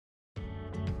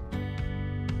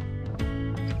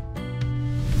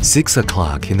6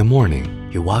 o'clock in the morning,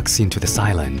 he walks into the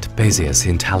silent Baseus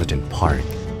Intelligent Park.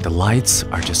 The lights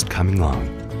are just coming on.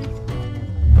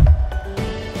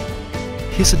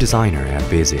 He's a designer at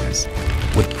Baseus,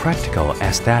 with practical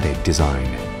aesthetic design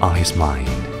on his mind.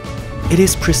 It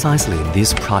is precisely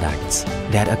these products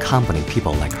that accompany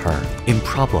people like her in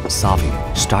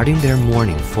problem-solving, starting their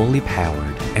morning fully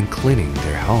powered and cleaning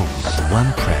their home with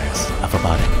one press of a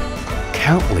button.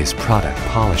 Countless product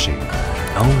polishing,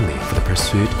 only for the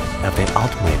pursuit of the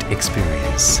ultimate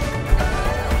experience.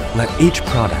 Let each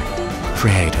product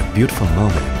create a beautiful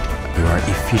moment of your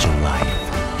efficient life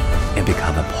and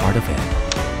become a part of it.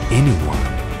 Anyone,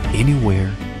 anywhere,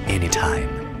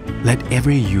 anytime. Let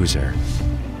every user,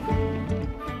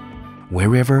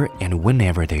 wherever and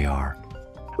whenever they are,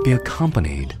 be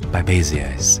accompanied by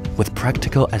Baseus with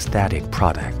practical aesthetic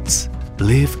products.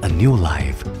 Live a new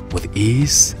life with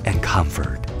ease and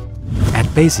comfort. At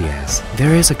Baseus,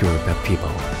 there is a group of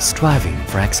people striving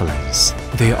for excellence.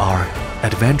 They are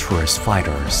adventurous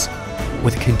fighters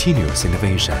with continuous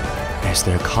innovation as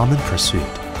their common pursuit,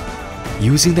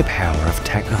 using the power of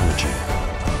technology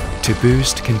to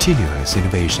boost continuous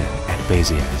innovation at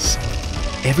Baseus.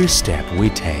 Every step we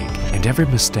take and every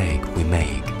mistake we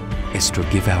make is to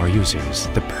give our users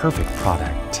the perfect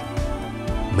product,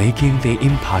 making the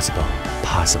impossible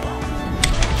possible.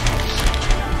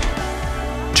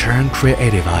 Turn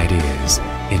creative ideas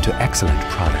into excellent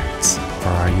products for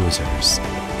our users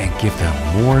and give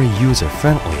them more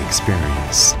user-friendly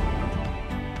experience.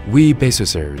 We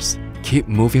Baseusers keep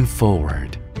moving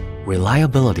forward.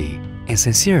 Reliability and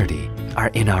sincerity are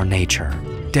in our nature,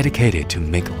 dedicated to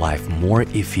make life more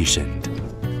efficient.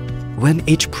 When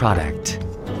each product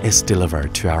is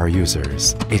delivered to our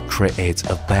users, it creates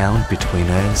a bond between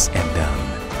us and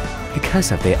them.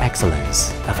 Because of the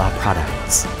excellence of our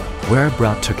products, we're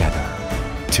brought together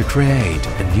to create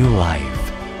a new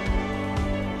life.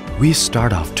 We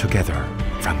start off together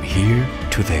from here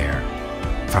to there,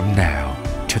 from now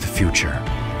to the future,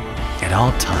 at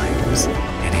all times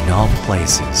and in all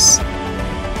places.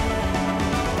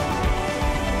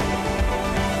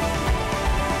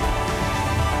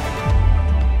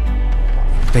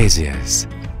 Baseus,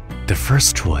 the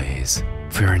first choice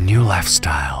for your new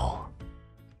lifestyle.